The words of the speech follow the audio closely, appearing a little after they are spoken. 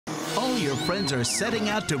your friends are setting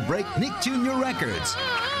out to break Nick Jr. records.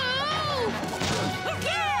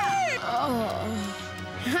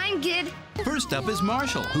 I'm good. First up is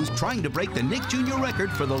Marshall, who's trying to break the Nick Jr.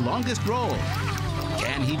 record for the longest roll.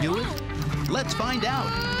 Can he do it? Let's find out.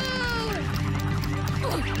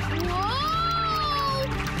 Whoa!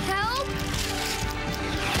 Help!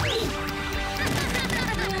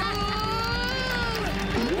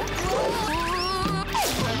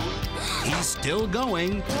 He's still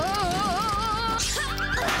going.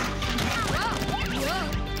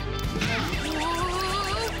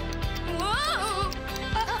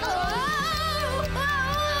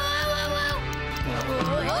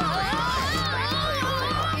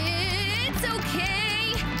 It's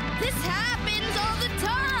okay. This happens all the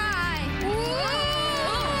time.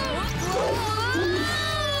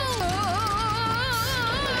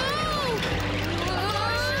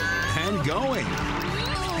 And going.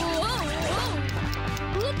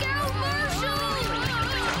 Look out, Marshall!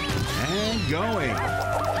 And going.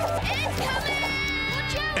 It's coming!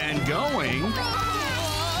 Watch out! And going.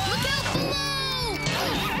 Look out below!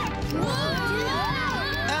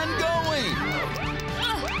 And going.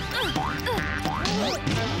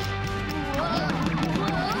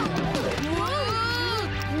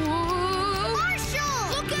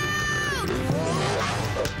 Marshall! Look out!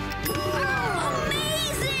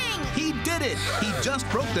 Amazing! He did it! He just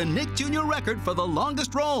broke the Nick Jr. record for the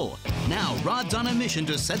longest roll. Now, Rod's on a mission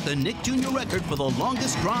to set the Nick Jr. record for the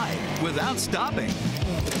longest drive without stopping.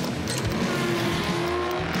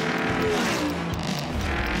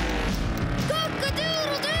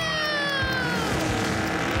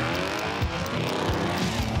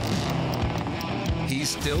 Cock-a-doodle-doo! He's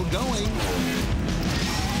still going.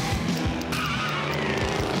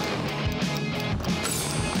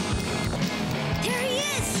 There he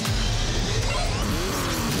is!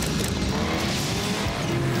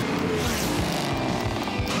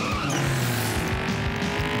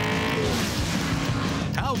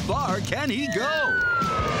 How far can he go?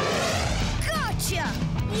 Gotcha!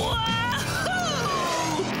 Whoa!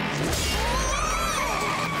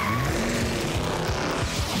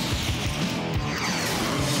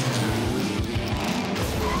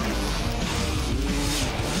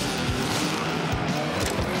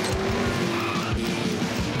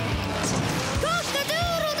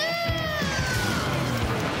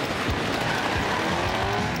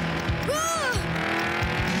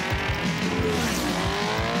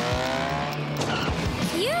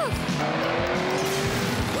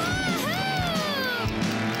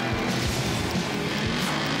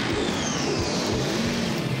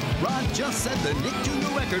 Rod just set the Nick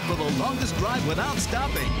Jr. record for the longest drive without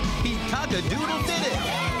stopping. He cock-a-doodle did it!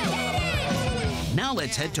 Now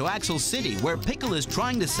let's head to Axel City, where Pickle is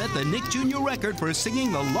trying to set the Nick Jr. record for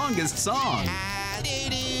singing the longest song.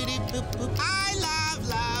 I love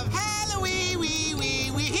Halloween,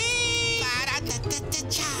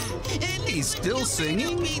 He's still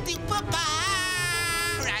singing? Russia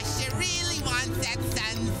really wants that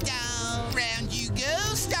sunstone. Round you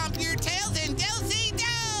go, stomp your tails and do-see-do.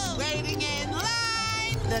 Waiting in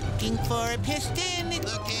line, looking for a piston,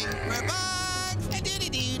 looking for bugs.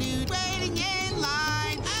 Do-do-do-do, waiting in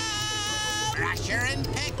line. Oh, Russia and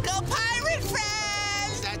Pickle pirate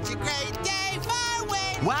friends. Such a great day for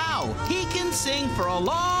waiting. Wow, he can sing for a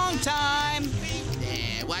long time.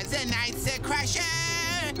 There was a nice crusher.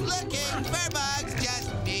 Looking for bugs, just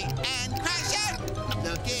me and Crusher.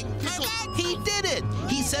 Looking for bugs. He did it!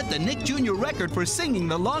 He set the Nick Jr. record for singing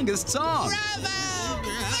the longest song. Bravo!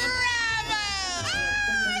 Bravo!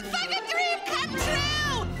 Oh, it's like a dream come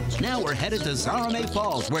true! Now we're headed to Zarame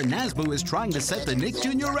Falls, where Nazboo is trying to set the Nick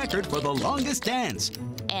Jr. record for the longest dance.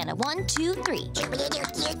 And a 1, 2, 3.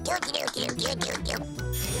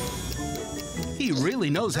 He really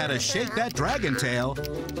knows how to shake that dragon tail.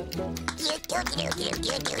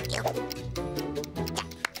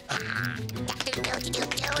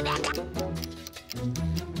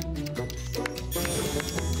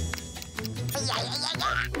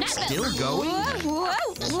 Still going? Whoa,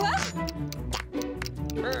 whoa.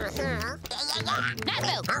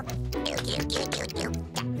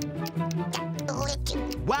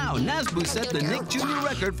 Wow, Nazboo set the Nick Jr.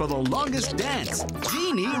 record for the longest dance.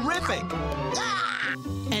 Genie-rific!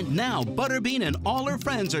 And now, Butterbean and all her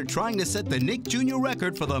friends are trying to set the Nick Jr.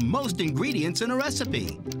 record for the most ingredients in a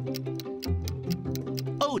recipe.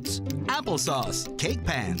 Oats, applesauce, cake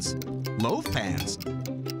pans, loaf pans,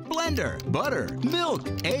 blender, butter, milk,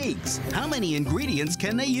 eggs. How many ingredients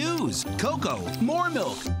can they use? Cocoa, more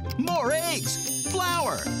milk, more eggs.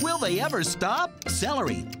 flour. Will they ever stop?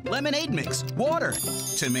 Celery, lemonade mix, water,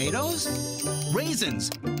 tomatoes,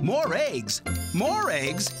 raisins, more eggs,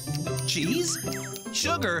 cheese,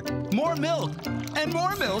 sugar, more milk,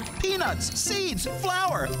 peanuts, seeds,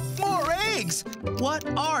 flour, more eggs. What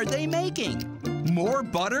are they making? More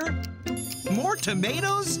butter? More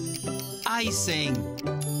tomatoes? Icing.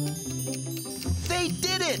 They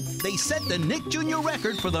did it! They set the Nick Jr.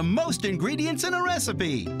 record for the most ingredients in a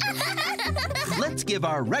recipe. Let's give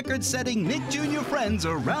our record-setting Nick Jr. friends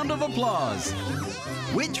a round of applause.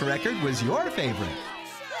 Which record was your favorite?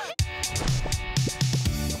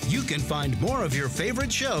 You can find more of your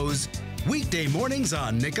favorite shows weekday mornings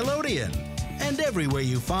on Nickelodeon and everywhere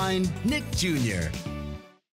you find Nick Jr.